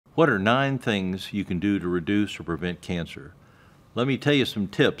What are 9 things you can do to reduce or prevent cancer? Let me tell you some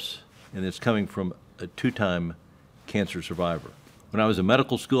tips, and it's coming from a 2-time cancer survivor. When I was in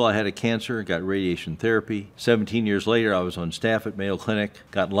medical school, I had a cancer, got radiation therapy. 17 years later, I was on staff at Mayo Clinic,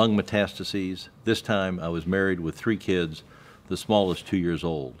 got lung metastases. This time, I was married with 3 kids, the smallest 2 years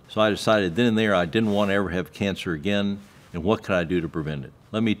old. So I decided then and there I didn't want to ever have cancer again, and what could I do to prevent it?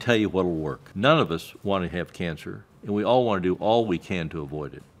 Let me tell you what'll work. None of us want to have cancer, and we all want to do all we can to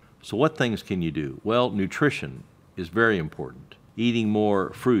avoid it. So what things can you do? Well, nutrition is very important. Eating more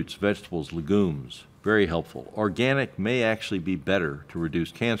fruits, vegetables, legumes, very helpful. Organic may actually be better to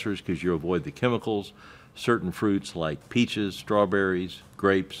reduce cancers because you avoid the chemicals. Certain fruits like peaches, strawberries,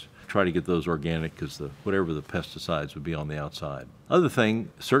 grapes, try to get those organic because whatever the pesticides would be on the outside. Other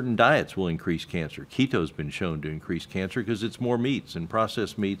thing, certain diets will increase cancer. Keto has been shown to increase cancer because it's more meats, and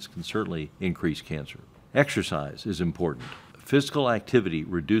processed meats can certainly increase cancer. Exercise is important. Physical activity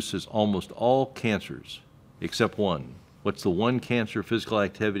reduces almost all cancers except one. What's the one cancer physical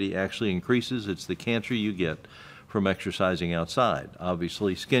activity actually increases? It's the cancer you get from exercising outside,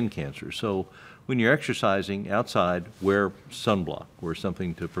 obviously skin cancer. So when you're exercising outside, wear sunblock, wear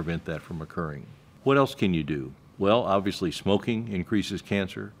something to prevent that from occurring. What else can you do? Well, obviously smoking increases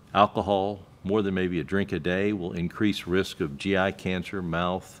cancer. Alcohol, more than maybe a drink a day, will increase risk of GI cancer,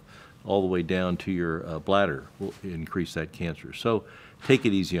 mouth, all the way down to your bladder will increase that cancer. So take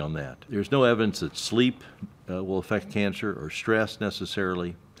it easy on that. There's no evidence that sleep will affect cancer or stress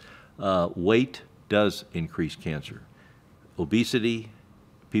necessarily. Weight does increase cancer. Obesity,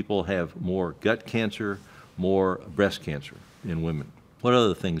 people have more gut cancer, more breast cancer in women. What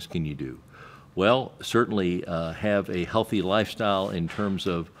other things can you do? Well, certainly have a healthy lifestyle in terms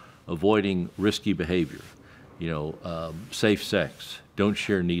of avoiding risky behavior. Safe sex, don't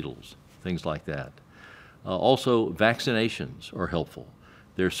share needles, things like that. Also, vaccinations are helpful.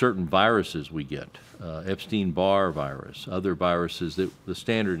 There are certain viruses we get, Epstein-Barr virus, other viruses that the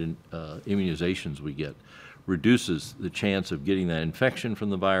standard immunizations we get reduces the chance of getting that infection from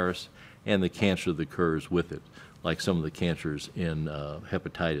the virus and the cancer that occurs with it, like some of the cancers in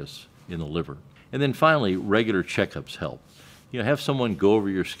hepatitis in the liver. And then finally, regular checkups help. Have someone go over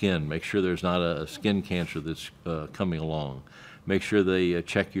your skin, make sure there's not a skin cancer that's coming along. Make sure they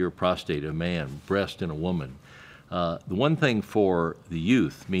check your prostate, a man, breast in a woman. The one thing for the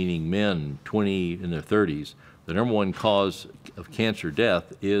youth, meaning men 20 in their 30s, the number one cause of cancer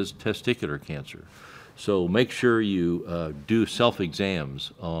death is testicular cancer. So make sure you do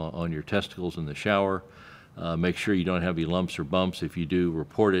self-exams on your testicles in the shower. Make sure you don't have any lumps or bumps. If you do,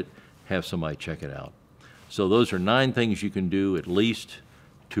 report it. Have somebody check it out. So those are 9 things you can do at least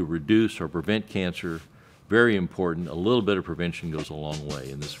to reduce or prevent cancer. Very important. A little bit of prevention goes a long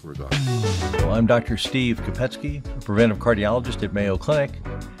way in this regard. Well, I'm Dr. Steve Kopecky, a preventive cardiologist at Mayo Clinic,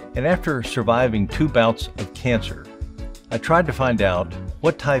 and after surviving 2 bouts of cancer, I tried to find out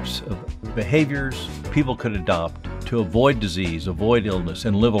what types of behaviors people could adopt to avoid disease, avoid illness,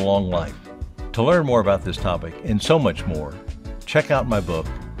 and live a long life. To learn more about this topic and so much more, check out my book,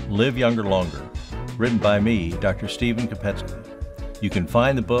 Live Younger Longer, written by me, Dr. Stephen Kopecky. You can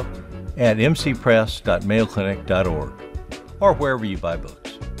find the book at mcpress.mayoclinic.org or wherever you buy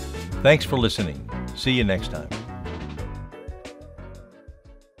books. Thanks for listening. See you next time.